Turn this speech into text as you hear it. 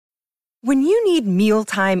When you need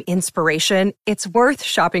mealtime inspiration, it's worth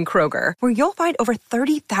shopping Kroger, where you'll find over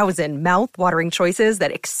 30,000 mouth-watering choices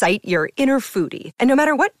that excite your inner foodie. And no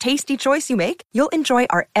matter what tasty choice you make, you'll enjoy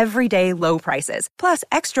our everyday low prices, plus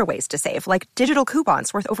extra ways to save, like digital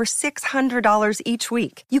coupons worth over $600 each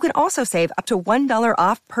week. You can also save up to $1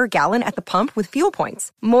 off per gallon at the pump with fuel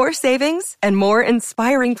points. More savings and more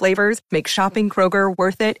inspiring flavors make shopping Kroger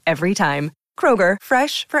worth it every time. Kroger,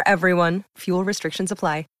 fresh for everyone. Fuel restrictions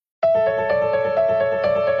apply.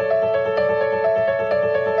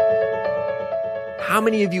 How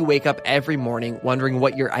many of you wake up every morning wondering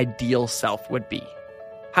what your ideal self would be?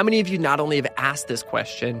 How many of you not only have asked this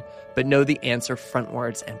question, but know the answer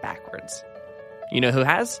frontwards and backwards? You know who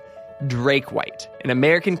has? Drake White, an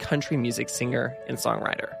American country music singer and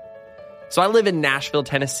songwriter. So I live in Nashville,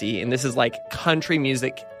 Tennessee, and this is like country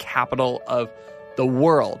music capital of the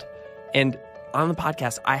world. And on the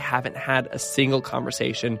podcast, I haven't had a single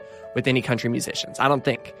conversation with any country musicians, I don't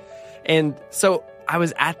think. And so I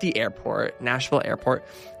was at the airport, Nashville airport,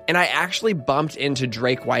 and I actually bumped into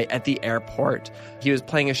Drake White at the airport. He was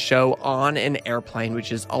playing a show on an airplane,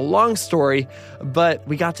 which is a long story, but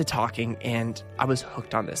we got to talking and I was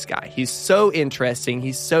hooked on this guy. He's so interesting.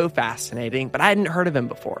 He's so fascinating, but I hadn't heard of him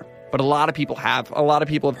before. But a lot of people have. A lot of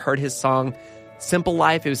people have heard his song, Simple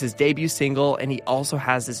Life. It was his debut single, and he also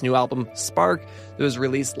has this new album, Spark, that was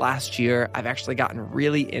released last year. I've actually gotten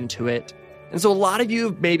really into it. And so a lot of you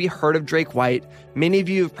have maybe heard of Drake White. Many of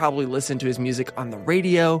you have probably listened to his music on the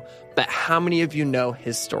radio, but how many of you know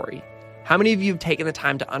his story? How many of you have taken the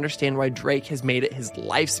time to understand why Drake has made it his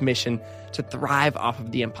life's mission to thrive off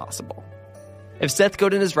of the impossible? If Seth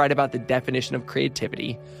Godin is right about the definition of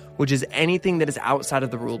creativity, which is anything that is outside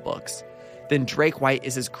of the rule books, then Drake White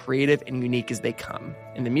is as creative and unique as they come,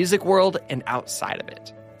 in the music world and outside of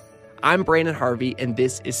it. I'm Brandon Harvey, and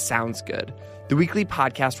this is Sounds Good, the weekly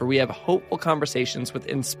podcast where we have hopeful conversations with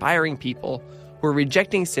inspiring people who are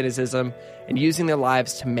rejecting cynicism and using their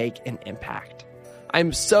lives to make an impact.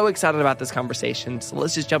 I'm so excited about this conversation, so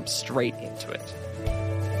let's just jump straight into it.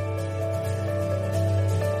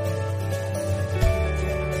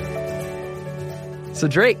 So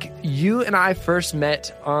Drake, you and I first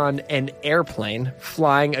met on an airplane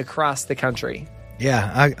flying across the country.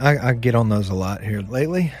 Yeah, I get on those a lot here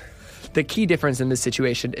lately. The key difference in this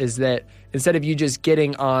situation is that instead of you just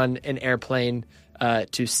getting on an airplane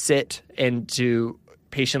to sit and to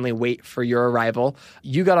patiently wait for your arrival,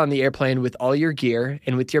 you got on the airplane with all your gear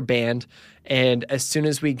and with your band. And as soon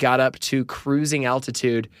as we got up to cruising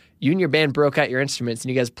altitude, you and your band broke out your instruments and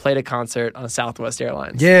you guys played a concert on Southwest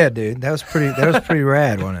Airlines. Yeah, dude, that was pretty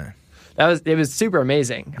rad, wasn't it? It was super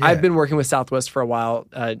amazing. Yeah. I've been working with Southwest for a while,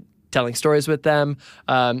 telling stories with them,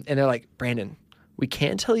 and they're like, Brandon, we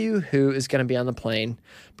can't tell you who is going to be on the plane,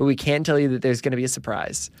 but we can tell you that there's going to be a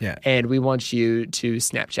surprise. Yeah. And we want you to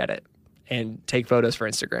Snapchat it and take photos for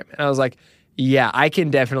Instagram. And I was like, yeah, I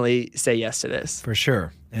can definitely say yes to this. For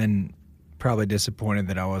sure. And probably disappointed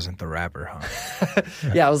that I wasn't the rapper, huh?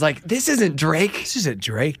 Yeah, I was like, this isn't Drake. This isn't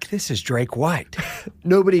Drake. This is Drake White.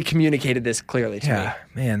 Nobody communicated this clearly to me. Yeah,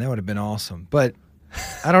 man, that would have been awesome. But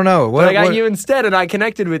I don't know. But I got you instead, and I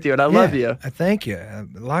connected with you, and I love you. Thank you.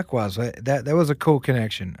 Likewise, that was a cool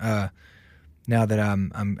connection. Now that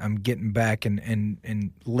I'm getting back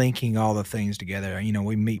and linking all the things together, you know,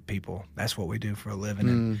 we meet people. That's what we do for a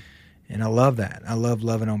living, and I love that. I love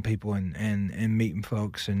loving on people and meeting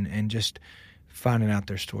folks and just finding out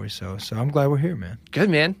their stories. So I'm glad we're here, man. Good,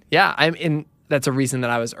 man. Yeah, that's a reason that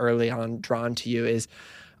I was early on drawn to you is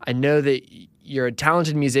I know that you're a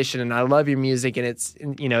talented musician and I love your music, and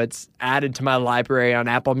it's added to my library on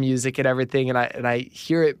Apple Music and everything, and I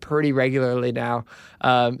hear it pretty regularly now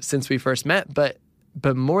since we first met. But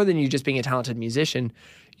more than you just being a talented musician,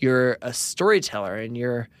 you're a storyteller, and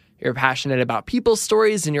you're passionate about people's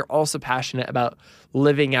stories, and you're also passionate about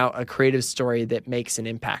living out a creative story that makes an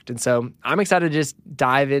impact. And so I'm excited to just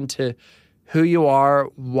dive into who you are,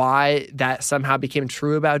 why that somehow became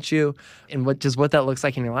true about you, and what that looks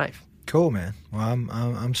like in your life. Cool, man. Well,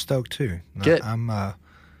 I'm stoked too. Good. I'm an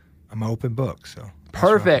open book, so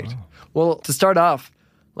perfect. Well, to start off,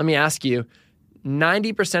 let me ask you: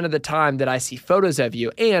 90% of the time that I see photos of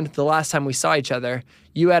you, and the last time we saw each other,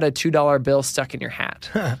 you had a $2 bill stuck in your hat.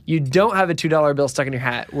 You don't have a $2 bill stuck in your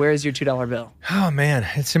hat. Where is your $2 bill? Oh man,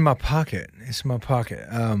 it's in my pocket.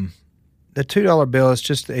 The $2 bill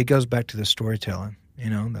is it goes back to the storytelling. You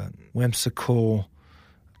know, the whimsical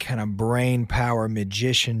kind of brain power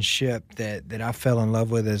magicianship that I fell in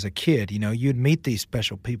love with as a kid. You know, you'd meet these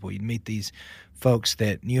special people. You'd meet these folks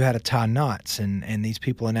that knew how to tie knots, and these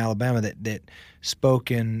people in Alabama that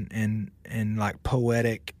spoke in like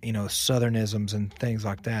poetic, you know, Southernisms and things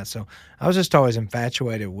like that. So I was just always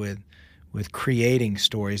infatuated with creating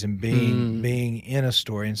stories and being in a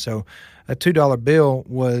story. And so a $2 bill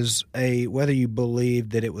was whether you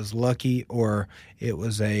believed that it was lucky or it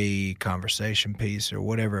was a conversation piece or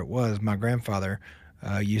whatever it was, my grandfather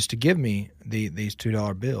used to give me these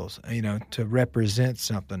 $2 bills, you know, to represent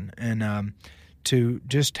something and to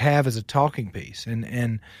just have as a talking piece.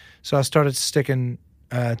 And so I started sticking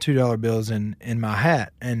 $2 bills in my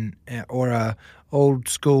hat or a old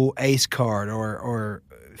school ace card or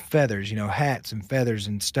feathers, you know, hats and feathers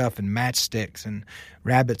and stuff and matchsticks and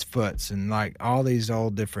rabbit's foots and like all these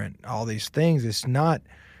things. It's not,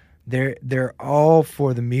 they're all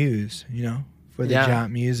for the muse, you know, for the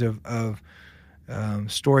giant muse of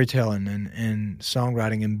storytelling and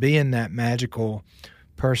songwriting and being that magical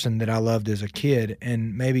person that I loved as a kid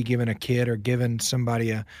and maybe giving a kid or giving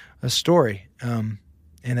somebody a story. And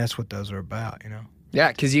that's what those are about, you know? Yeah,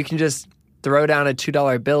 because you can just throw down a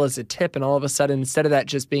 $2 bill as a tip, and all of a sudden, instead of that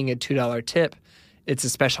just being a $2 tip, it's a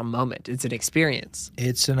special moment. It's an experience.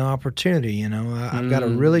 It's an opportunity, you know. I've got a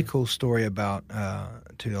really cool story about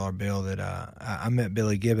 $2 bill that I met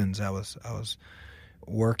Billy Gibbons. I was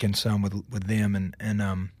working some with them,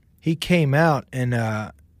 and he came out, and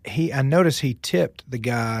I noticed he tipped the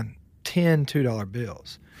guy 10 $2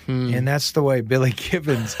 bills. And that's the way Billy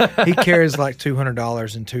Gibbons, he carries like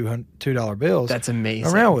 $200 and $2 bills. That's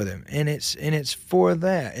amazing. Around with him. And it's for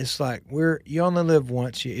that. It's like you only live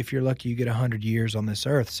once. If you're lucky, you get 100 years on this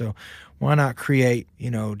earth. So why not create,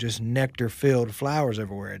 you know, just nectar-filled flowers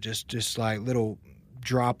everywhere, just like little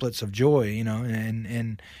droplets of joy, you know,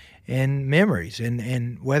 and memories.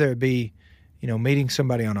 And whether it be, you know, meeting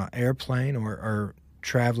somebody on an airplane or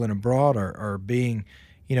traveling abroad or being,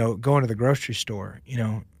 you know, going to the grocery store, you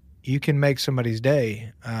know, you can make somebody's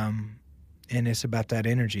day, and it's about that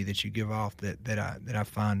energy that you give off that I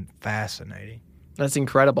find fascinating. That's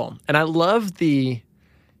incredible, and I love the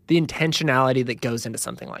intentionality that goes into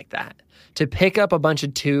something like that. To pick up a bunch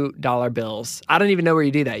of $2 bills, I don't even know where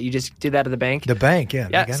you do that. You just do that at the bank? The bank, yeah.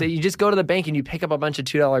 Yeah, so you just go to the bank and you pick up a bunch of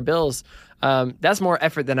 $2 bills. That's more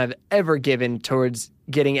effort than I've ever given towards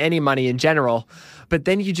getting any money in general. But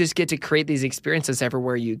then you just get to create these experiences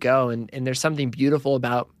everywhere you go. And there's something beautiful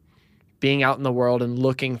about being out in the world and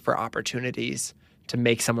looking for opportunities to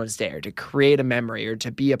make someone's day or to create a memory or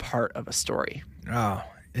to be a part of a story. Oh,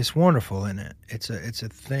 it's wonderful, isn't it? It's a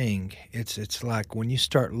thing. It's like when you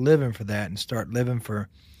start living for that and start living for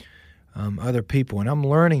other people, and I'm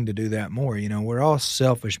learning to do that more. You know, we're all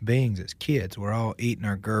selfish beings as kids. We're all eating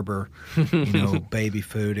our Gerber, you know, baby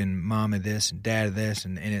food and mama this and dad this,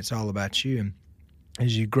 and it's all about you. And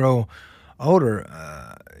as you grow older,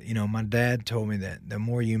 you know, my dad told me that the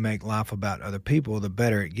more you make life about other people, the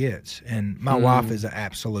better it gets. And my wife is an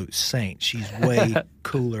absolute saint. She's way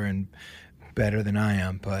cooler and better than I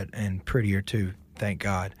am, and prettier too, thank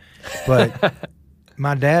God. But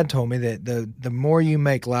my dad told me that the more you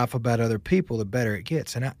make life about other people, the better it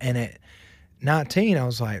gets. And at 19, I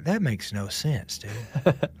was like, that makes no sense,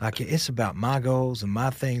 dude. Like, it's about my goals and my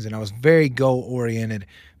things, and I was very goal-oriented,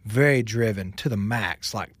 very driven to the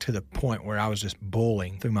max, like to the point where I was just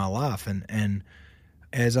bowling through my life. And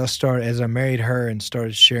as I married her and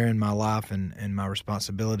started sharing my life and my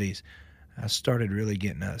responsibilities, I started really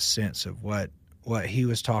getting a sense of what he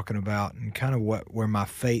was talking about and kind of where my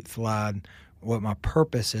faith lied, what my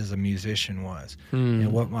purpose as a musician was,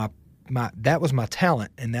 and what my that was my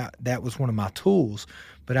talent, and that was one of my tools.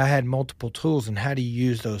 But I had multiple tools, and how do you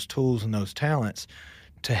use those tools and those talents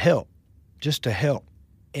to help, just to help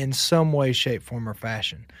in some way, shape, form, or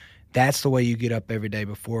fashion? That's the way you get up every day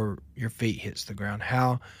before your feet hits the ground.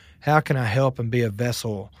 How can I help and be a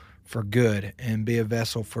vessel for good and be a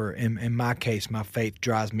vessel for, in my case, my faith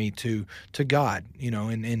drives me to God, you know,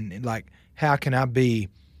 and like, how can I be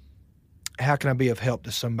of help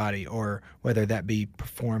to somebody, or whether that be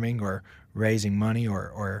performing or raising money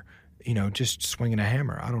or you know, just swinging a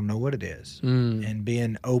hammer. I don't know what it is. And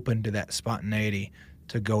being open to that spontaneity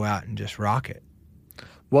to go out and just rock it.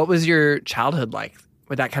 What was your childhood like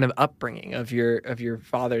with that kind of upbringing of your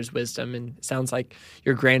father's wisdom? And it sounds like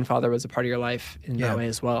your grandfather was a part of your life in that way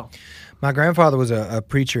as well. My grandfather was a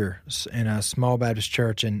preacher in a small Baptist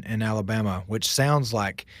church in Alabama, which sounds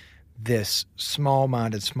like this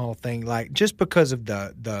small-minded, small thing, like just because of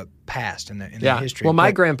the past and the history. Well,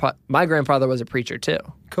 my grandfather was a preacher too.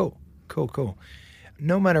 Cool.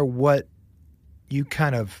 No matter what you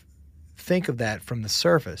kind of think of that from the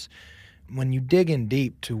surface. When you dig in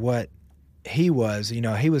deep to what he was, he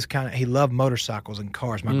loved motorcycles and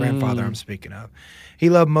cars. My grandfather I'm speaking of. He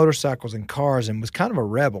loved motorcycles and cars and was kind of a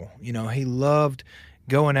rebel. He loved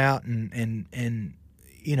going out and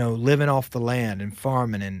living off the land and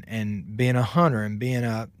farming and being a hunter and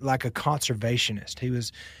being like a conservationist.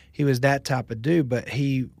 He was that type of dude, but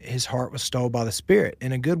his heart was stole by the Spirit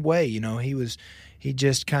in a good way. He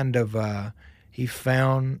just kind of he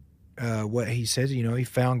found what he says. He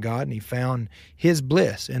found God and he found his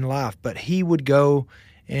bliss in life. But he would go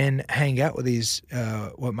and hang out with these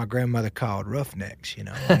what my grandmother called roughnecks.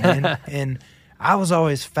 And I was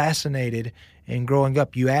always fascinated. And growing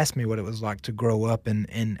up, you asked me what it was like to grow up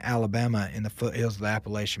in Alabama in the foothills of the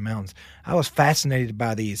Appalachian Mountains. I was fascinated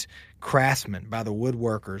by these craftsmen, by the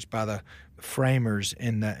woodworkers, by the framers,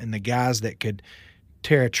 and the guys that could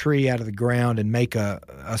tear a tree out of the ground and make a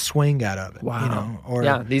swing out of it.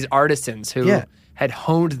 Wow. These artisans who had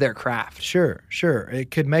honed their craft. Sure.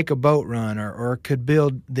 It could make a boat run or could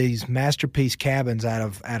build these masterpiece cabins out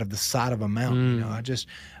of the side of a mountain.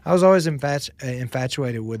 I was always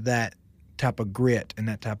infatuated with that type of grit and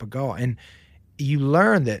that type of gall. And you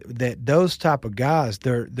learn that those type of guys,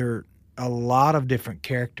 they're a lot of different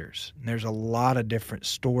characters. And there's a lot of different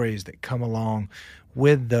stories that come along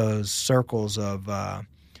with those circles of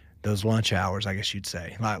those lunch hours, I guess you'd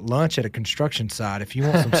say. Like lunch at a construction site. If you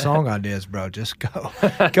want some song ideas, bro, just go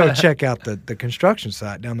check out the construction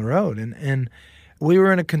site down the road. And we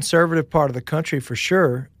were in a conservative part of the country for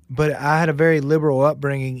sure, but I had a very liberal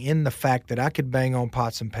upbringing in the fact that I could bang on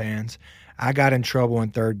pots and pans. I got in trouble in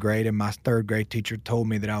third grade, and my third grade teacher told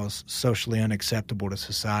me that I was socially unacceptable to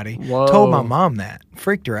society. Whoa. Told my mom that.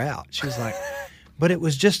 Freaked her out. She was like, but I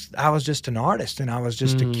was just an artist, and I was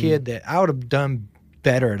just a kid that I would have done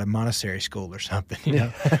better at a Montessori school or something,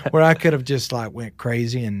 where I could have just went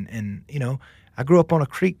crazy. And I grew up on a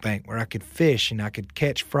creek bank where I could fish and I could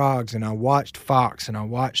catch frogs, and I watched fox and I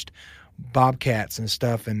watched bobcats and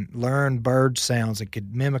stuff and learned bird sounds and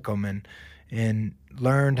could mimic them and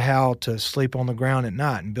learned how to sleep on the ground at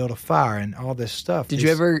night and build a fire and all this stuff. Did you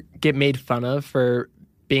ever get made fun of for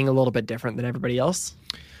being a little bit different than everybody else?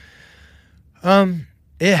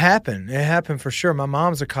 It happened. It happened for sure. My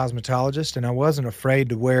mom's a cosmetologist, and I wasn't afraid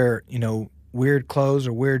to wear, weird clothes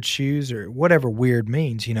or weird shoes or whatever weird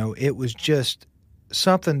means. It was just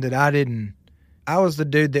something that I was the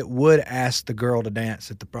dude that would ask the girl to dance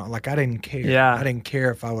at the prom. Like, I didn't care. Yeah. I didn't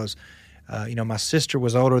care if I was, my sister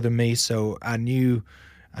was older than me, so I knew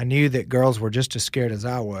that girls were just as scared as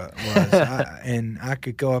I was. And I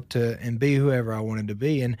could go up to and be whoever I wanted to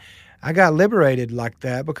be. And I got liberated like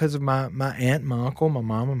that because of my aunt, my uncle, my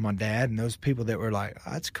mom, and my dad, and those people that were like,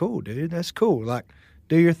 oh, that's cool, dude. That's cool. Like,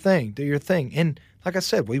 do your thing. And like I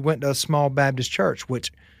said, we went to a small Baptist church,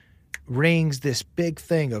 which rings this big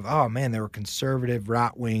thing of, oh, man, they were conservative,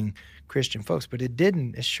 right-wing Christian folks. But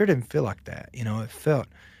it sure didn't feel like that. It felt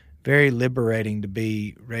very liberating to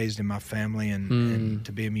be raised in my family and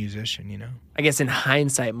to be a musician, I guess in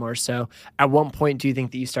hindsight more so, at what point do you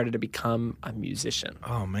think that you started to become a musician?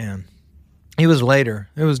 Oh, man. It was later.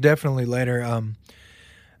 It was definitely later.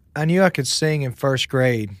 I knew I could sing in first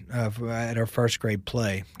grade at our first grade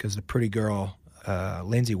play because the pretty girl,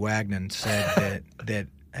 Lindsay Wagnon, said that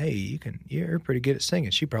hey, you're pretty good at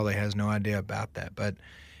singing. She probably has no idea about that.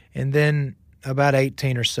 And then about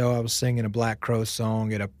 18 or so, I was singing a Black Crow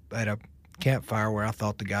song at a campfire where I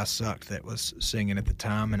thought the guy sucked that was singing at the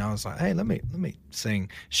time, and I was like, hey, let me sing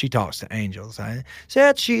She Talks to Angels. I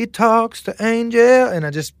said she talks to angel, and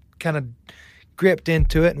I just kind of gripped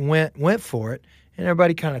into it and went for it, and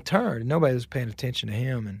everybody kind of turned, and nobody was paying attention to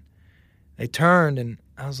him, and they turned, and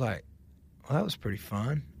I was like, well, that was pretty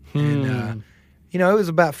fun. And it was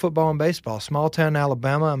about football and baseball. Small town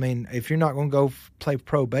Alabama. I mean, if you're not going to go play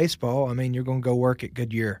pro baseball, I mean, you're going to go work at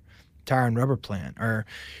Goodyear Tire and Rubber Plant, or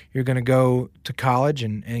you're going to go to college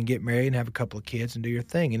and get married and have a couple of kids and do your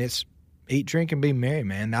thing. And it's eat, drink, and be merry,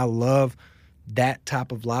 man. I love that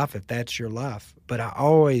type of life if that's your life. But I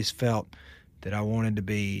always felt that I wanted to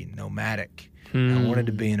be nomadic. I wanted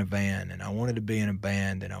to be in a van, and I wanted to be in a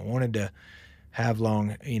band, and I wanted to have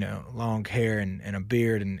long hair and a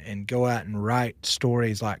beard and go out and write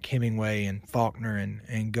stories like Hemingway and Faulkner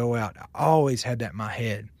and go out. I always had that in my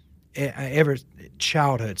head, ever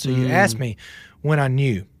childhood. So you asked me when I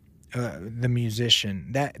knew the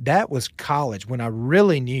musician. That was college when I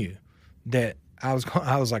really knew that I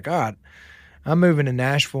was like, all right, I'm moving to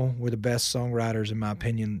Nashville where the best songwriters, in my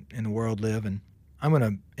opinion, in the world live, and I'm going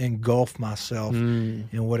to engulf myself in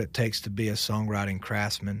what it takes to be a songwriting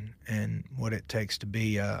craftsman and what it takes to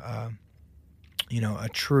be a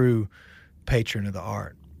true patron of the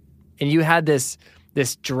art. And you had this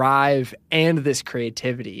drive and this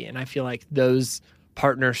creativity. And I feel like those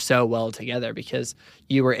partner so well together because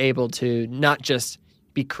you were able to not just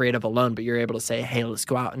be creative alone, but you're able to say, hey, let's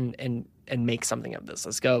go out and make something of this.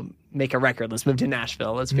 Let's go make a record. Let's move to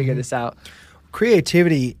Nashville. Let's figure this out.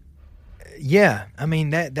 Creativity, yeah. I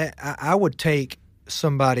mean, I would take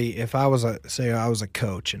somebody, if I was a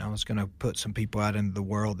coach and I was going to put some people out into the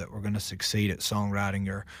world that were going to succeed at songwriting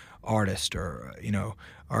or artist or,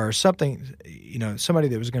 or something, somebody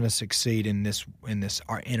that was going to succeed in this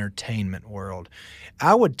our entertainment world,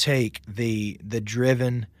 I would take the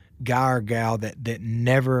driven guy or gal that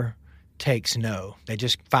never takes no. They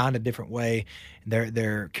just find a different way.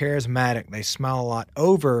 They're charismatic. They smile a lot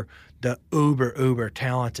over the uber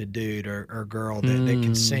talented dude or girl that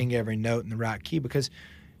can sing every note in the right key, because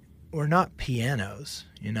we're not pianos,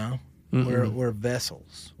 We're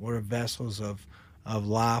vessels. We're vessels of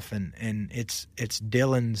life, and it's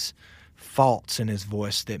Dylan's faults in his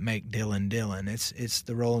voice that make Dylan. It's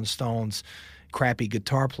the Rolling Stones' crappy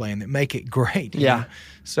guitar playing that make it great. Yeah.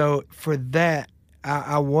 So for that,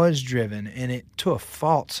 I was driven, and it to a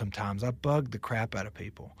fault sometimes. I bugged the crap out of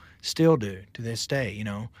people. Still do to this day,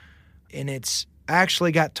 And I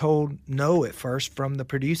actually got told no at first from the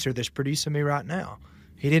producer that's producing me right now.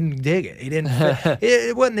 He didn't dig it. He didn't.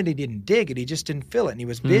 It wasn't that he didn't dig it. He just didn't feel it, and he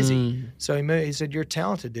was busy. So he said, "You're a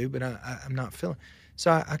talented dude, but I'm not feeling."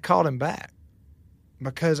 So I called him back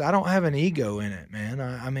because I don't have an ego in it, man.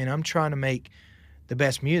 I mean, I'm trying to make the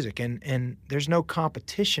best music, and there's no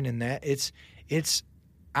competition in that.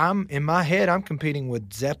 I'm in my head. I'm competing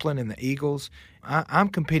with Zeppelin and the Eagles. I'm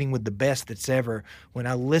competing with the best that's ever. When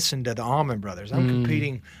I listen to the Allman Brothers, I'm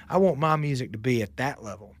competing. I want my music to be at that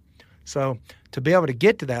level. So to be able to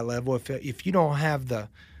get to that level, if you don't have the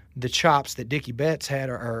chops that Dickie Betts had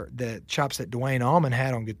or the chops that Duane Allman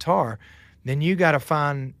had on guitar, then you got to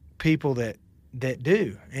find people that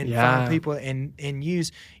do, and find people and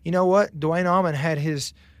use. You know what? Duane Allman had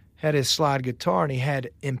his slide guitar, and he had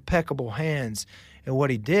impeccable hands at what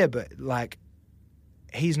he did, but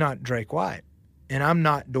he's not Drake White, and I'm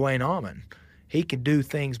not Duane Allman. He could do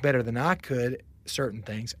things better than I could. Certain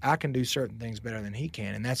things I can do certain things better than he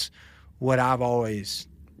can, and that's what I've always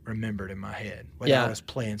remembered in my head, whether I was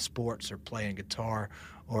playing sports or playing guitar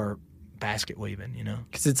or basket weaving,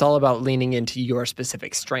 Because it's all about leaning into your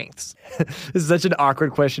specific strengths. This is such an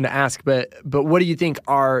awkward question to ask, but what do you think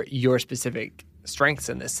are your specific strengths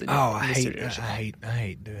in this? I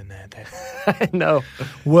hate doing that. I know.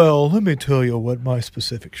 Well, let me tell you what my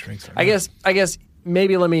specific strengths are. I guess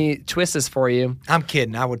maybe let me twist this for you. I'm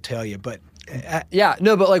kidding. I would tell you, but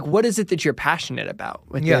but what is it that you're passionate about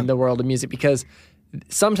within the world of music? Because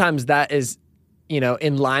sometimes that is,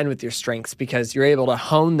 in line with your strengths because you're able to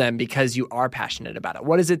hone them because you are passionate about it.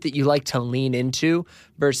 What is it that you like to lean into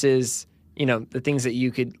versus, the things that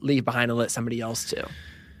you could leave behind and let somebody else do?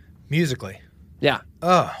 Musically. Yeah.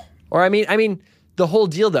 Oh. Or I mean the whole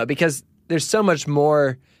deal though, because there's so much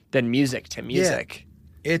more than music to music.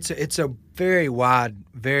 Yeah. It's a very wide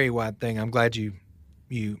thing. I'm glad you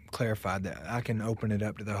clarified that. I can open it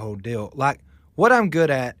up to the whole deal. Like, what I'm good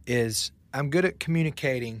at is I'm good at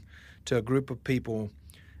communicating to a group of people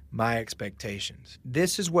my expectations.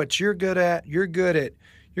 This is what you're good at. You're good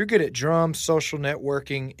at drums, social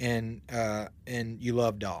networking, and you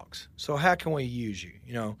love dogs. So how can we use you?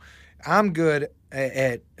 I'm good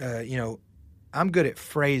at I'm good at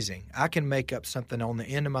phrasing. I can make up something on the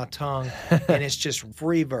end of my tongue, and it's just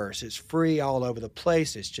free verse. It's free all over the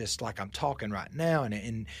place. It's just like I'm talking right now,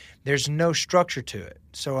 and there's no structure to it.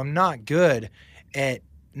 So I'm not good at,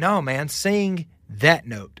 sing that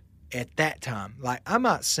note at that time. Like, I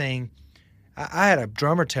might sing. I had a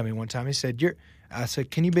drummer tell me one time, he said, I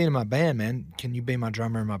said, can you be in my band, man? Can you be my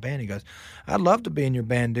drummer in my band? He goes, I'd love to be in your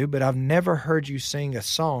band, dude, but I've never heard you sing a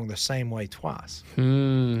song the same way twice.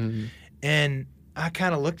 And I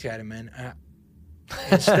kind of looked at him, and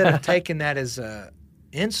instead of taking that as an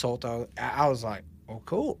insult, I was like, "Oh,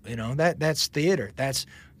 cool, that's theater. That's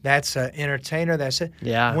an entertainer. That's it."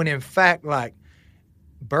 Yeah. When in fact, like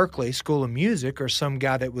Berklee School of Music, or some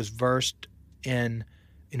guy that was versed in,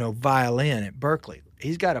 violin at Berklee,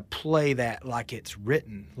 he's got to play that like it's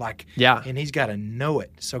written, and he's got to know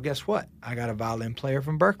it. So guess what? I got a violin player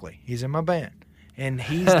from Berklee. He's in my band, and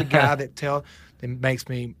he's the guy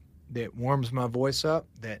that warms my voice up,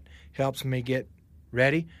 that helps me get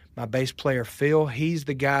ready. My bass player, Phil, he's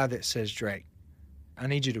the guy that says, Drake, I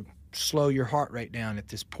need you to slow your heart rate down at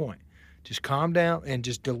this point. Just calm down and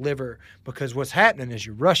just deliver, because what's happening is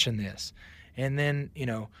you're rushing this. And then,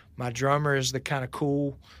 my drummer is the kind of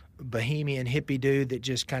cool bohemian hippie dude that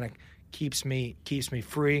just kind of keeps me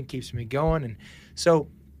free and keeps me going. And so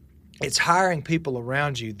it's hiring people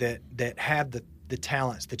around you that have the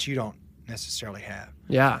talents that you don't necessarily have.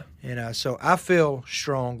 Yeah. So I feel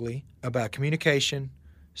strongly about communication,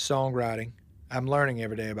 songwriting. I'm learning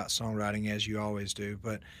every day about songwriting, as you always do,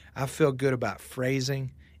 but I feel good about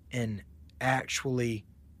phrasing and actually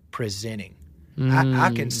presenting.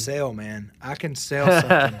 I can sell, man. I can sell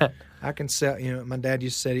something. I can sell. My dad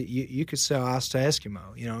used to say you could sell ice to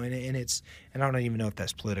Eskimo. And I don't even know if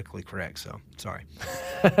that's politically correct. So sorry,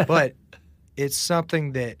 but it's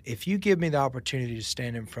something that if you give me the opportunity to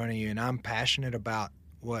stand in front of you and I'm passionate about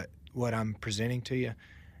what I'm presenting to you,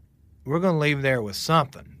 we're going to leave there with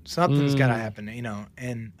something. Something's got to happen,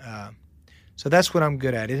 And so that's what I'm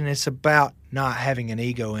good at, and it's about not having an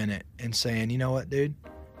ego in it and saying, you know what, dude.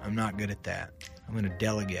 I'm not good at that. I'm going to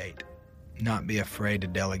delegate, not be afraid to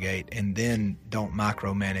delegate, and then don't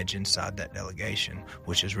micromanage inside that delegation,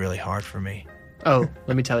 which is really hard for me. Oh,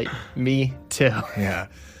 let me tell you, me too. Yeah.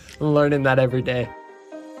 I'm learning that every day.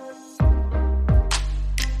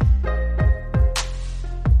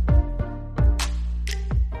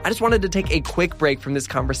 I just wanted to take a quick break from this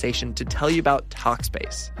conversation to tell you about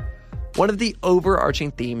Talkspace. One of the overarching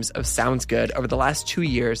themes of Sounds Good over the last 2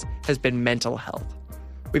 years has been mental health.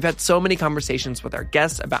 We've had so many conversations with our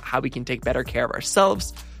guests about how we can take better care of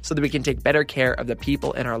ourselves so that we can take better care of the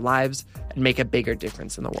people in our lives and make a bigger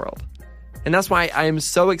difference in the world. And that's why I am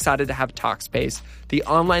so excited to have Talkspace, the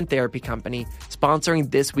online therapy company,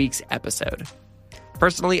 sponsoring this week's episode.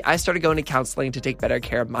 Personally, I started going to counseling to take better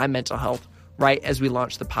care of my mental health right as we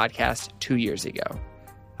launched the podcast 2 years ago.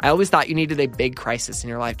 I always thought you needed a big crisis in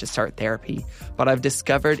your life to start therapy, but I've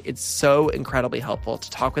discovered it's so incredibly helpful to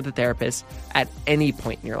talk with a therapist at any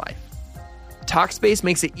point in your life. Talkspace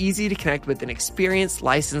makes it easy to connect with an experienced,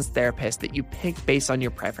 licensed therapist that you pick based on your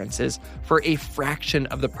preferences for a fraction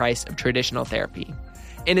of the price of traditional therapy.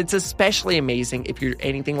 And it's especially amazing if you're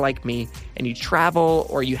anything like me and you travel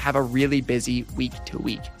or you have a really busy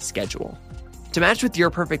week-to-week schedule. To match with your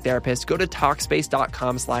perfect therapist, go to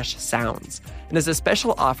Talkspace.com/sounds. And as a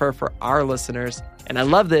special offer for our listeners, and I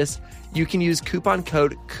love this, you can use coupon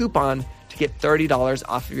code COUPON to get $30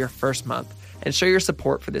 off of your first month and show your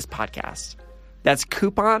support for this podcast. That's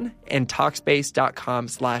coupon and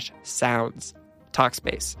Talkspace.com/sounds.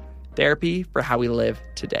 Talkspace, therapy for how we live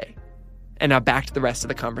today. And now back to the rest of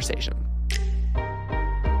the conversation.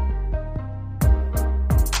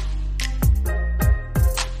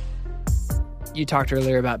 You talked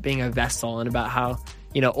earlier about being a vessel and about how,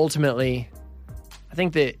 ultimately, I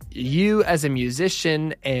think that you as a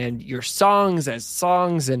musician and your songs as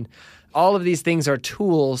songs and all of these things are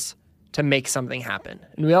tools to make something happen.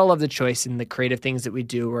 And we all love the choice in the creative things that we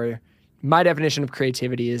do, where my definition of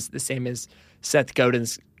creativity is the same as Seth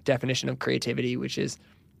Godin's definition of creativity, which is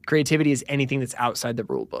creativity is anything that's outside the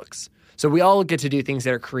rule books. So we all get to do things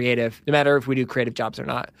that are creative, no matter if we do creative jobs or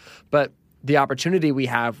not. But the opportunity we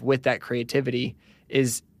have with that creativity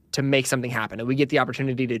is to make something happen. And we get the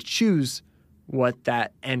opportunity to choose what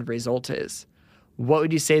that end result is. What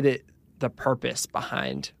would you say that the purpose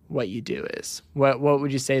behind what you do is? What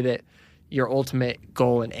would you say that your ultimate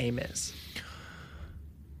goal and aim is?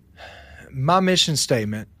 My mission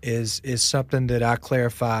statement is something that I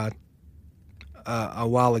clarified a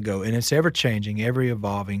while ago, and it's ever changing, ever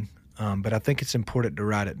evolving. But I think it's important to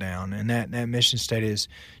write it down. And that mission statement is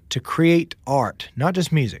to create art, not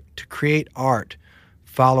just music, to create art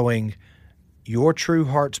following your true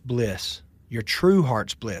heart's bliss,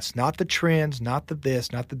 not the trends, not the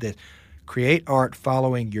this, not the this. Create art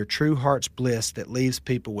following your true heart's bliss that leaves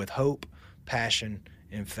people with hope, passion,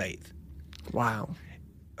 and faith. Wow.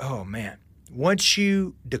 Oh, man. Once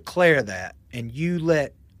you declare that and you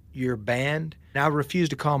let your band, now I refuse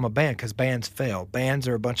to call them a band because bands fail. Bands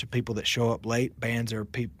are a bunch of people that show up late. Bands are a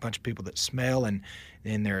bunch of people that smell and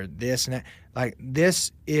they're this and that. Like,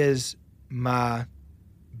 this is my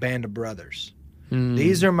band of brothers.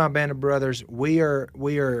 These are my band of brothers. We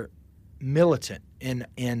are militant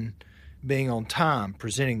in being on time,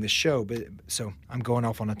 presenting the show. But so I'm going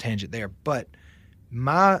off on a tangent there. But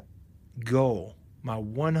my goal, my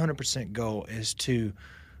 100% goal, is to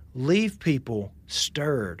leave people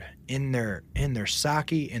stirred in their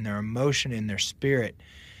psyche, in their emotion, in their spirit,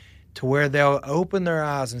 to where they'll open their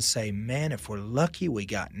eyes and say, man, if we're lucky, we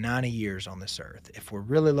got 90 years on this earth. If we're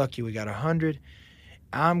really lucky, we got 100.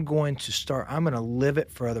 I'm going to live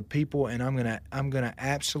it for other people, and I'm going to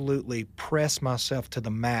absolutely press myself to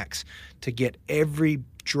the max to get every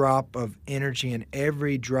drop of energy and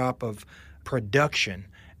every drop of production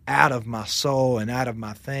out of my soul and out of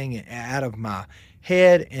my thing and out of my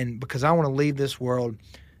head, and because I want to leave this world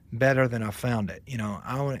better than I found it.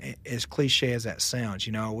 I want, as cliche as that sounds,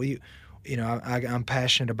 I'm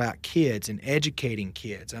passionate about kids and educating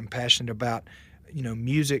kids. I'm passionate about,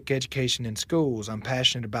 music education in schools. I'm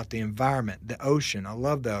passionate about the environment, the ocean. I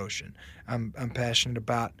love the ocean. I'm passionate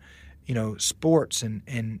about, sports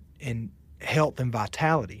and health and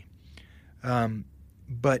vitality.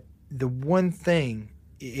 But the one thing,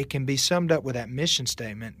 it can be summed up with that mission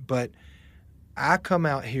statement, but I come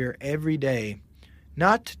out here every day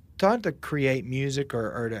not to create music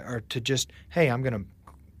or to just, hey, I'm going to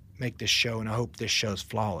make this show and I hope this show's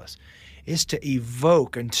flawless. It's to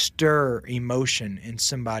evoke and stir emotion in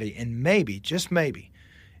somebody, and maybe, just maybe,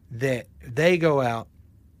 that they go out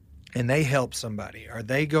and they help somebody, or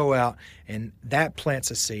they go out and that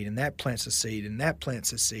plants a seed, and that plants a seed, and that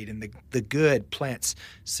plants a seed, and the good plants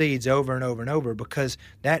seeds over and over and over, because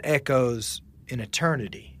that echoes in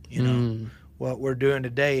eternity. What we're doing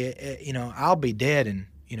today, I'll be dead in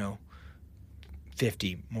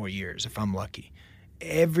 50 more years if I'm lucky.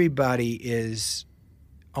 Everybody is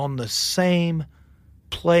on the same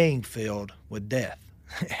playing field with death.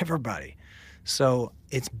 Everybody. So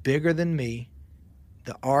it's bigger than me.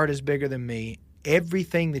 The art is bigger than me.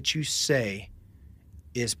 Everything that you say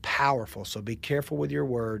is powerful. So be careful with your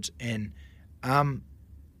words. And I'm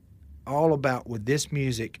all about, with this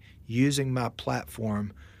music, using my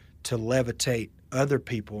platform to levitate other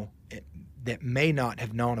people that may not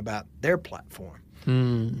have known about their platform.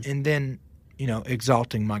 And then,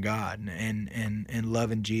 exalting my God and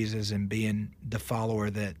loving Jesus and being the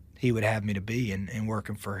follower that he would have me to be, and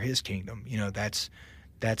working for his kingdom.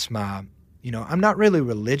 That's my, I'm not really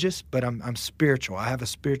religious, but I'm spiritual. I have a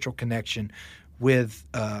spiritual connection with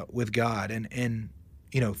God and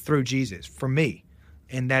through Jesus for me.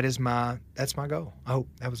 And that's my goal. I hope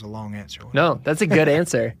that was a long answer. No, that's a good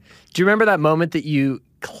answer. Do you remember that moment that you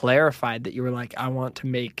clarified that you were like, I want to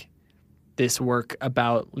make this work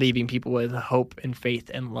about leaving people with hope and faith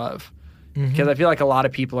and love? Because I feel like a lot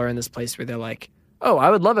of people are in this place where they're like, oh, I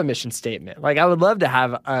would love a mission statement. Like, I would love to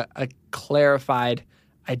have a clarified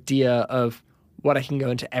idea of what I can go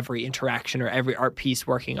into every interaction or every art piece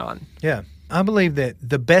working on. Yeah. I believe that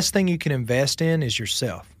the best thing you can invest in is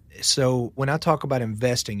yourself. So when I talk about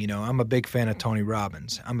investing, I'm a big fan of Tony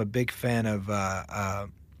Robbins. I'm a big fan of,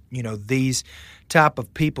 these type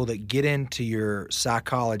of people that get into your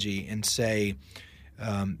psychology and say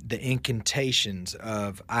the incantations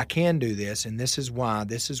of, I can do this, and this is why,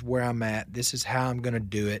 this is where I'm at, this is how I'm going to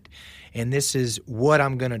do it, and this is what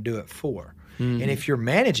I'm going to do it for. And if you're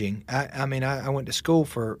managing, I went to school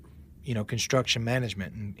for construction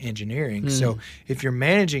management and engineering. So if you're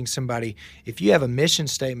managing somebody, if you have a mission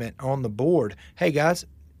statement on the board, hey guys,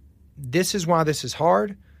 this is why this is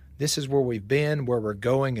hard. This is where we've been, where we're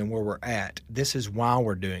going, and where we're at. This is why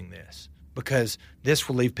we're doing this, because this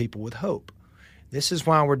will leave people with hope. This is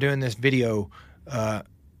why we're doing this video.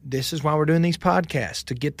 This is why we're doing these podcasts,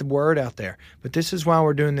 to get the word out there. But this is why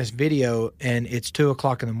we're doing this video, and it's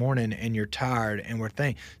 2:00 in the morning, and you're tired, and we're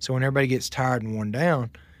thinking. So when everybody gets tired and worn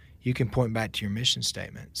down, you can point back to your mission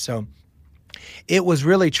statement. So it was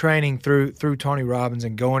really training through Tony Robbins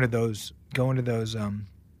and going to those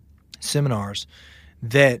seminars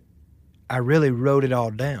that I really wrote it all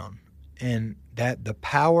down. And that the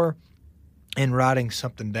power in writing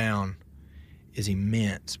something down is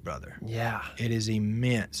immense, brother. Yeah. It is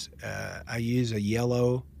immense. I use a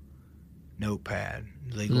yellow notepad,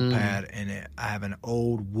 legal pad, and I have an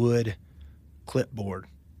old wood clipboard.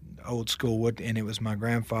 Old school wood, and it was my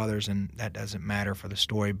grandfather's, and that doesn't matter for the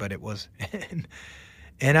story, but it was.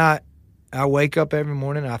 And I wake up every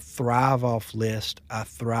morning, I thrive off list. I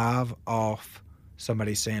thrive off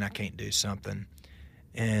somebody saying I can't do something.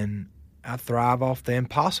 And I thrive off the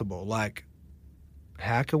impossible. Like,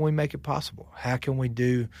 how can we make it possible? How can we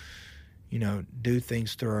do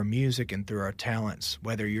things through our music and through our talents,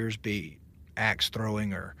 whether yours be axe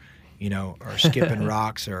throwing or skipping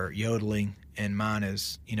rocks or yodeling, and mine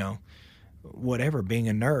is, whatever, being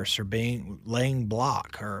a nurse or laying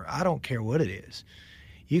block, or I don't care what it is.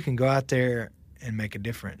 You can go out there and make a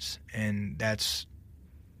difference. And that's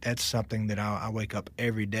something that I wake up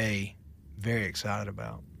every day very excited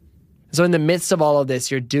about. So in the midst of all of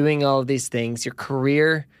this, you're doing all of these things, your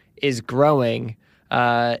career is growing,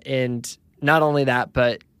 and not only that,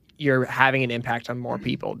 but you're having an impact on more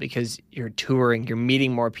people because you're touring, you're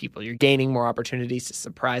meeting more people, you're gaining more opportunities to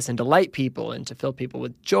surprise and delight people and to fill people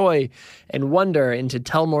with joy and wonder and to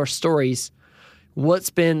tell more stories.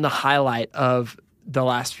 What's been the highlight of the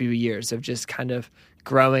last few years of just kind of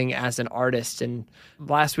growing as an artist? And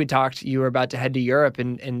last we talked, you were about to head to Europe,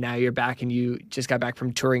 and now you're back and you just got back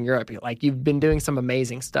from touring Europe. Like, you've been doing some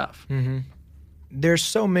amazing stuff. There's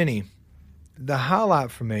so many. The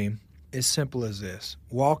highlight for me as simple as this.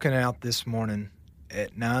 Walking out this morning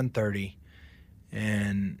at 9:30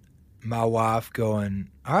 and my wife going,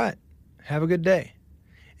 all right, have a good day.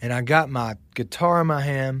 And I got my guitar in my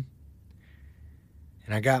hand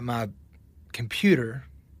and I got my computer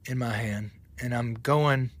in my hand and I'm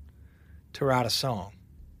going to write a song.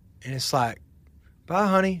 And it's like, bye,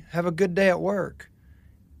 honey, have a good day at work.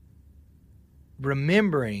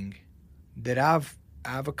 Remembering that I've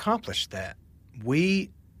accomplished that.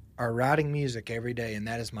 We are writing music every day, and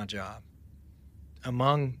that is my job,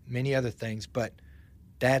 among many other things. But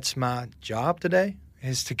that's my job today,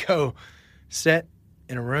 is to go sit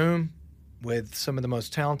in a room with some of the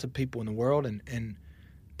most talented people in the world, and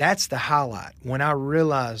that's the highlight. When I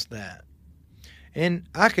realized that, and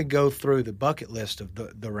I could go through the bucket list of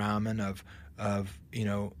the Ryman of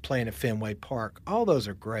playing at Fenway Park. All those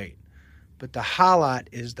are great. But the highlight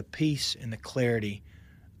is the peace and the clarity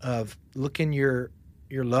of looking your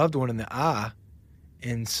loved one in the eye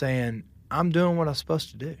and saying, I'm doing what I'm supposed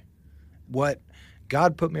to do. What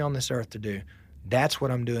God put me on this earth to do, that's what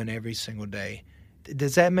I'm doing every single day.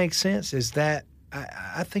 Does that make sense? Is that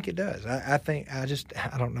I think it does. I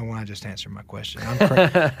don't know why I just answered my question.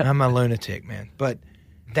 I'm a lunatic, man. But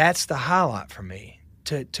that's the highlight for me,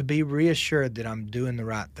 to be reassured that I'm doing the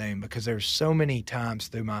right thing, because there's so many times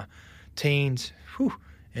through my teens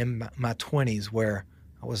and my 20s where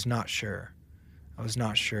I was not sure. I was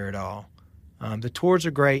not sure at all. The tours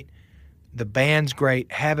are great. The band's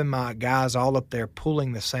great. Having my guys all up there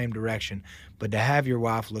pulling the same direction. But to have your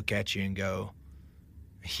wife look at you and go,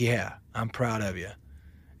 yeah, I'm proud of you.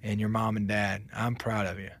 And your mom and dad, I'm proud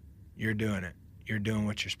of you. You're doing it. You're doing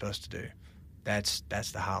what you're supposed to do. That's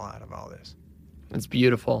the highlight of all this. It's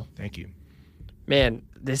beautiful. Thank you. Man,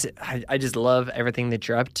 I just love everything that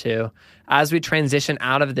you're up to. As we transition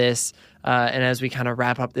out of this and as we kind of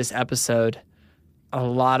wrap up this episode, a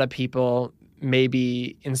lot of people may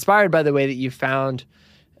be inspired by the way that you found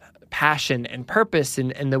passion and purpose,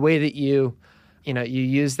 and the way that you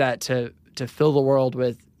use that to fill the world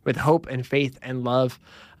with hope and faith and love,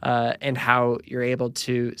 and how you're able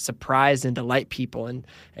to surprise and delight people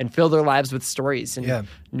and fill their lives with stories and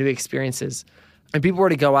new experiences. And people were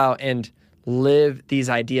to go out and live these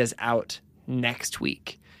ideas out next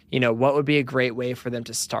week, what would be a great way for them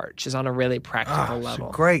to start, just on a really practical level?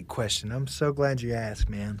 It's a great question. I'm so glad you asked,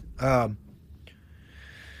 man.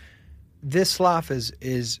 This life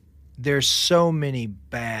is there's so many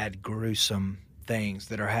bad, gruesome things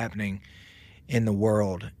that are happening in the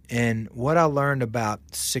world. And what I learned about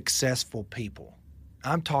successful people,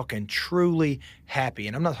 I'm talking truly happy.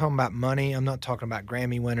 And I'm not talking about money. I'm not talking about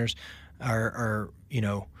Grammy winners or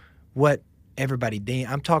what everybody deems.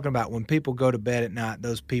 I'm talking about when people go to bed at night,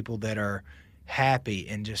 those people that are happy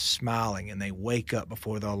and just smiling, and they wake up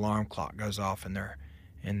before the alarm clock goes off and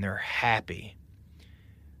they're happy.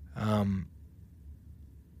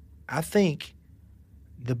 I think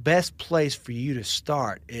the best place for you to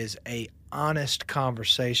start is a honest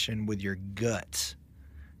conversation with your guts,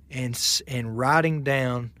 and writing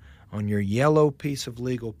down on your yellow piece of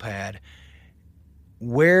legal pad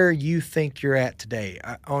where you think you're at today.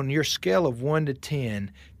 On your scale of 1 to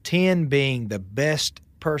 10, 10 being the best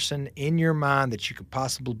person in your mind that you could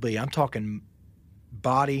possibly be. I'm talking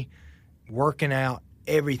body, working out,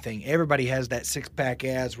 everything. Everybody has that six-pack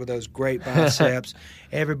abs with those great biceps.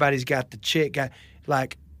 Everybody's got the chick.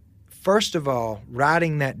 First of all,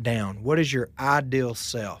 writing that down. What is your ideal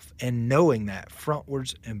self? And knowing that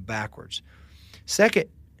frontwards and backwards. Second,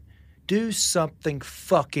 do something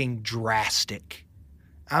fucking drastic.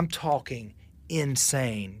 I'm talking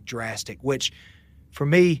insane drastic, which for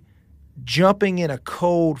me, jumping in a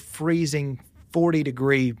cold, freezing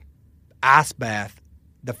 40-degree ice bath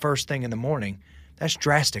the first thing in the morning, that's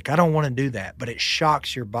drastic. I don't want to do that, but it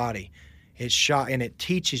shocks your body. And it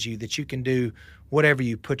teaches you that you can do whatever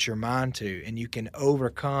you put your mind to, and you can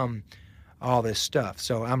overcome all this stuff.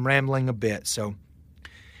 So I'm rambling a bit. So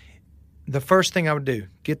the first thing I would do,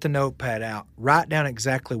 get the notepad out, write down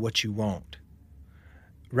exactly what you want.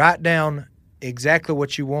 Write down exactly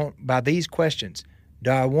what you want by these questions.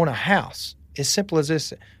 Do I want a house? As simple as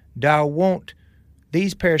this. Do I want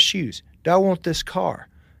these pair of shoes? Do I want this car?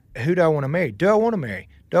 Who do I want to marry? Do I want to marry?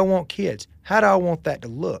 Do I want kids? How do I want that to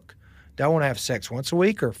look? Do I want to have sex once a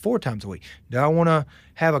week or 4 times a week? Do I want to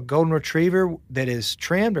have a golden retriever that is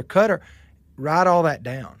trimmed or cut? Or write all that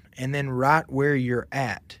down, and then write where you're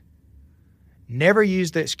at. Never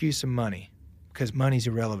use the excuse of money, because money's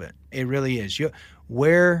irrelevant. It really is.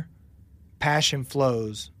 Where passion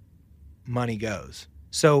flows, money goes.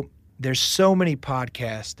 So there's so many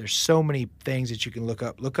podcasts. There's so many things that you can look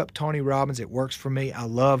up. Look up Tony Robbins. It works for me. I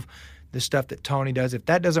love the stuff that Tony does. If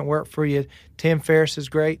that doesn't work for you, Tim Ferriss is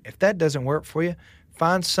great. If that doesn't work for you,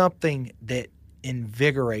 find something that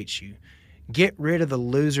invigorates you. Get rid of the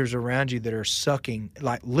losers around you that are sucking.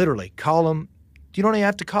 Like, literally, call them. You don't even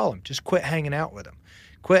have to call them. Just quit hanging out with them.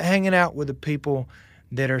 Quit hanging out with the people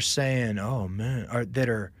that are saying, oh, man, or that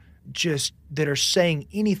are saying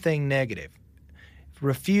anything negative.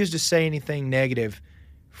 Refuse to say anything negative,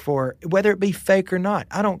 for whether it be fake or not.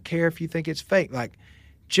 I don't care if you think it's fake. Like,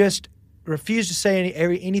 just refuse to say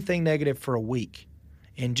anything negative for a week,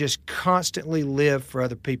 and just constantly live for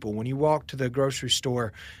other people. When you walk to the grocery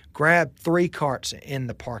store, grab 3 carts in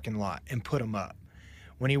the parking lot and put them up.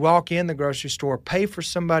 When you walk in the grocery store, pay for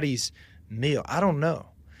somebody's meal. I don't know.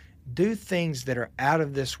 Do things that are out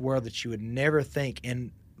of this world that you would never think.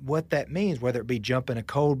 And what that means, whether it be jump in a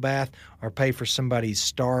cold bath or pay for somebody's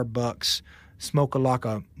Starbucks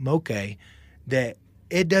Smoke-a-Laka Mocha, that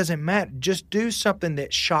it doesn't matter. Just do something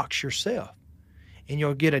that shocks yourself, and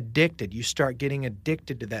you'll get addicted. You start getting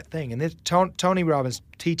addicted to that thing. And this, Tony Robbins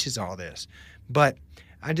teaches all this. But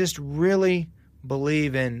I just really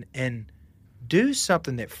believe in do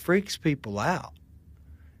something that freaks people out.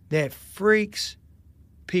 That freaks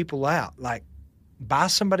people out. Like, buy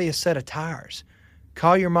somebody a set of tires.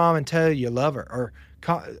 Call your mom and tell her you love her. Or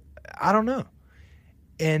I don't know.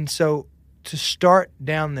 And so to start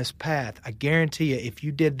down this path, I guarantee you, if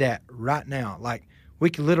you did that right now, like, we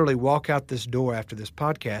could literally walk out this door after this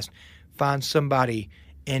podcast, find somebody,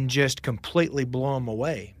 and just completely blow them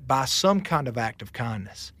away by some kind of act of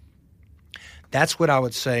kindness. That's what I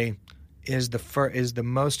would say is the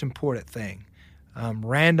most important thing.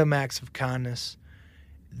 Random acts of kindness.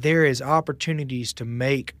 There is opportunities to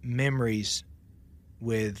make memories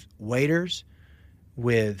with waiters,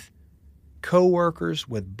 with coworkers,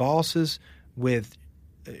 with bosses, with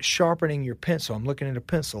sharpening your pencil. I'm looking at a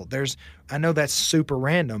pencil. I know that's super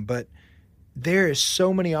random, but there is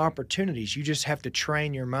so many opportunities. You just have to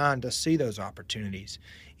train your mind to see those opportunities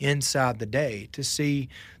inside the day, to see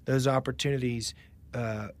those opportunities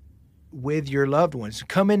with your loved ones.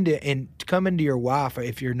 Come into your wife,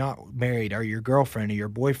 if you're not married, or your girlfriend or your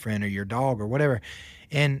boyfriend or your dog or whatever,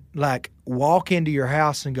 and like walk into your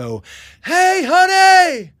house and go, "Hey,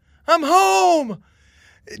 honey, I'm home."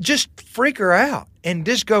 Just freak her out and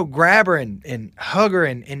just go grab her and hug her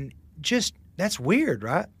and just, that's weird,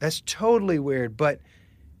 right? That's totally weird. But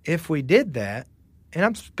if we did that, and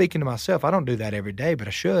I'm speaking to myself, I don't do that every day, but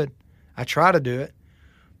I should. I try to do it,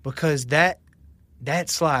 because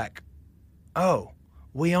that's like, oh,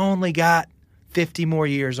 we only got 50 more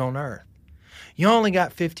years on earth. You only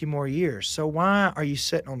got 50 more years. So why are you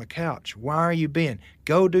sitting on the couch? Why are you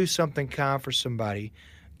go do something kind for somebody.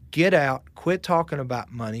 Get out, quit talking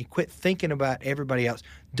about money, quit thinking about everybody else.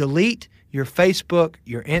 Delete your Facebook,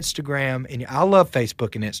 your Instagram, and I love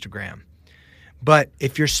Facebook and Instagram. But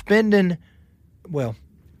if you're spending, well,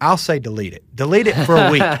 I'll say delete it. Delete it for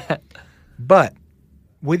a week. But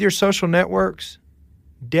with your social networks,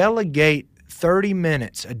 delegate 30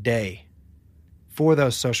 minutes a day for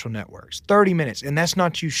those social networks. 30 minutes. And that's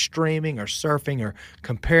not you streaming or surfing or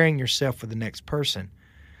comparing yourself with the next person.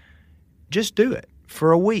 Just do it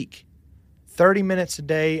for a week. 30 minutes a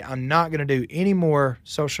day. I'm not going to do any more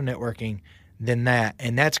social networking than that.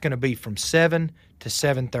 And that's going to be from 7 to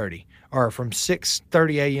 7:30, or from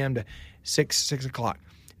 6:30 a.m. to 6 o'clock.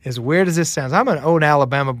 As weird as this sounds, I'm an old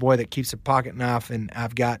Alabama boy that keeps a pocket knife, and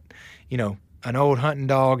I've got, an old hunting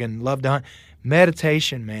dog and love to hunt.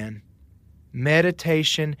 Meditation, man.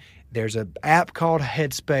 Meditation. There's an app called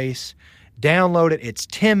Headspace. Download it. It's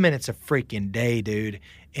 10 minutes a freaking day, dude.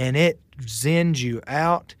 And it zens you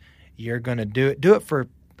out. You're going to do it. Do it for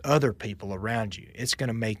other people around you. It's going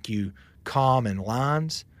to make you calm in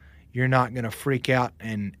lines. You're not going to freak out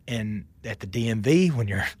and at the DMV when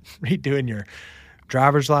you're redoing your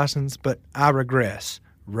driver's license. But I regress.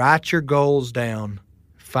 Write your goals down.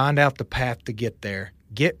 Find out the path to get there.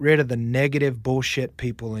 Get rid of the negative bullshit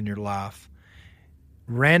people in your life.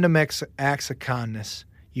 Random acts of kindness.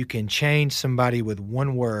 You can change somebody with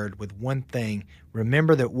one word, with one thing.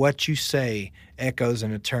 Remember that what you say echoes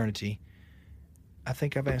in eternity. I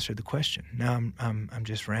think I've answered the question. Now I'm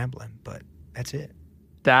just rambling, but that's it.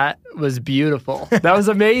 That was beautiful. That was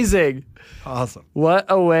amazing. Awesome. What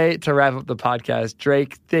a way to wrap up the podcast.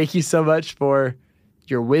 Drake, thank you so much for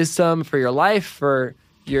your wisdom, for your life, for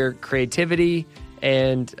your creativity,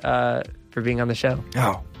 and for being on the show.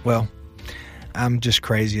 Oh, well, I'm just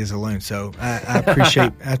crazy as a loon. So I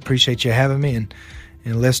appreciate you having me and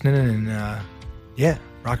listening, and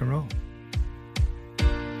rock and roll.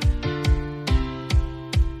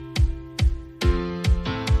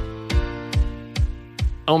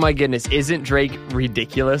 Oh my goodness, isn't Drake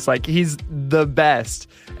ridiculous? Like, he's the best.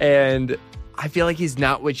 And I feel like he's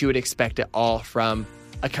not what you would expect at all from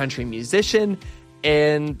a country musician.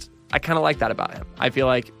 And I kind of like that about him. I feel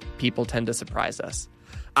like people tend to surprise us.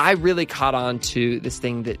 I really caught on to this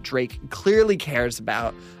thing that Drake clearly cares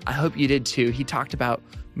about. I hope you did too. He talked about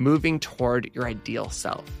moving toward your ideal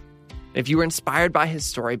self. If you were inspired by his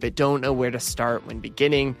story but don't know where to start when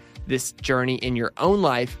beginning this journey in your own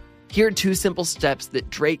life, here are 2 simple steps that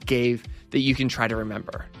Drake gave that you can try to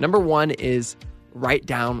remember. Number 1 is write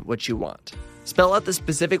down what you want. Spell out the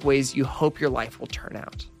specific ways you hope your life will turn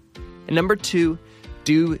out. And number 2,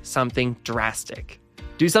 do something drastic.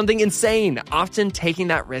 Do something insane. Often taking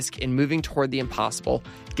that risk and moving toward the impossible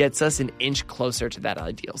gets us an inch closer to that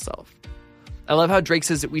ideal self. I love how Drake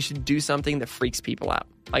says that we should do something that freaks people out,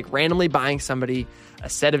 like randomly buying somebody a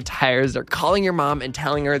set of tires or calling your mom and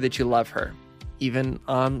telling her that you love her, even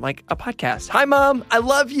on like a podcast. Hi, Mom, I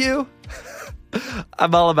love you.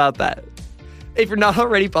 I'm all about that. If you're not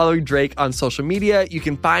already following Drake on social media, you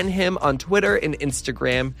can find him on Twitter and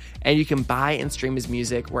Instagram, and you can buy and stream his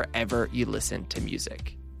music wherever you listen to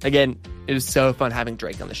music. Again, it was so fun having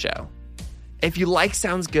Drake on the show. If you like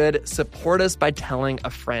Sounds Good, support us by telling a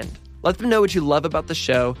friend. Let them know what you love about the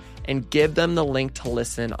show and give them the link to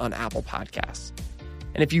listen on Apple Podcasts.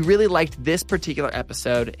 And if you really liked this particular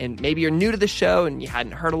episode, and maybe you're new to the show and you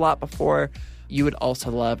hadn't heard a lot before, you would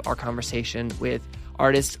also love our conversation with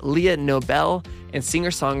artist Leah Nobel and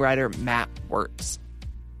singer-songwriter Matt Wertz.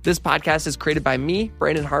 This podcast is created by me,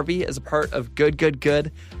 Brandon Harvey, as a part of Good, Good,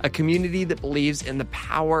 Good, a community that believes in the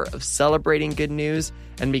power of celebrating good news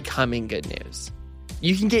and becoming good news.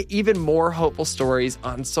 You can get even more hopeful stories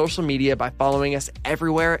on social media by following us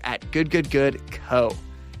everywhere at Good, Good, Good Co.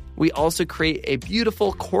 We also create a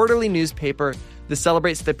beautiful quarterly newspaper that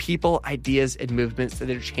celebrates the people, ideas, and movements that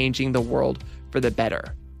are changing the world for the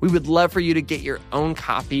better. We would love for you to get your own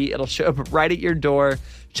copy. It'll show up right at your door.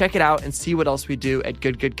 Check it out and see what else we do at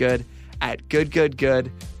Good, Good, Good at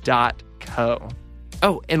goodgoodgood.co.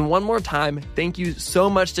 Oh, and one more time, thank you so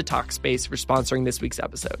much to Talkspace for sponsoring this week's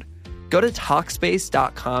episode. Go to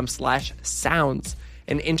Talkspace.com/sounds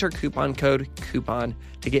and enter coupon code COUPON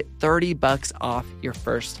to get $30 off your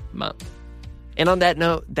first month. And on that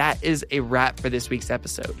note, that is a wrap for this week's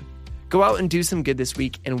episode. Go out and do some good this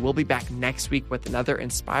week, and we'll be back next week with another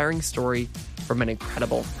inspiring story from an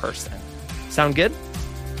incredible person. Sound good?